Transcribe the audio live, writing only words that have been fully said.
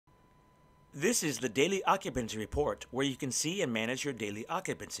This is the daily occupancy report where you can see and manage your daily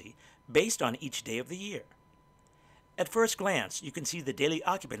occupancy based on each day of the year. At first glance, you can see the daily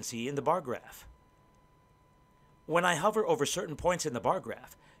occupancy in the bar graph. When I hover over certain points in the bar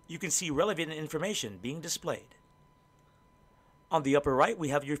graph, you can see relevant information being displayed. On the upper right, we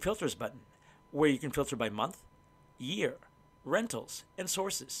have your filters button, where you can filter by month, year, rentals, and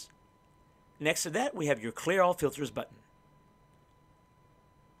sources. Next to that, we have your Clear All Filters button.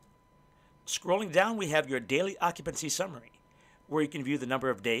 Scrolling down, we have your daily occupancy summary, where you can view the number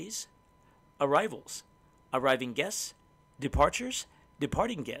of days, arrivals, arriving guests, departures,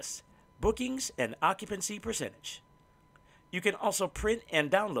 departing guests, bookings, and occupancy percentage. You can also print and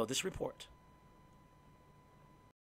download this report.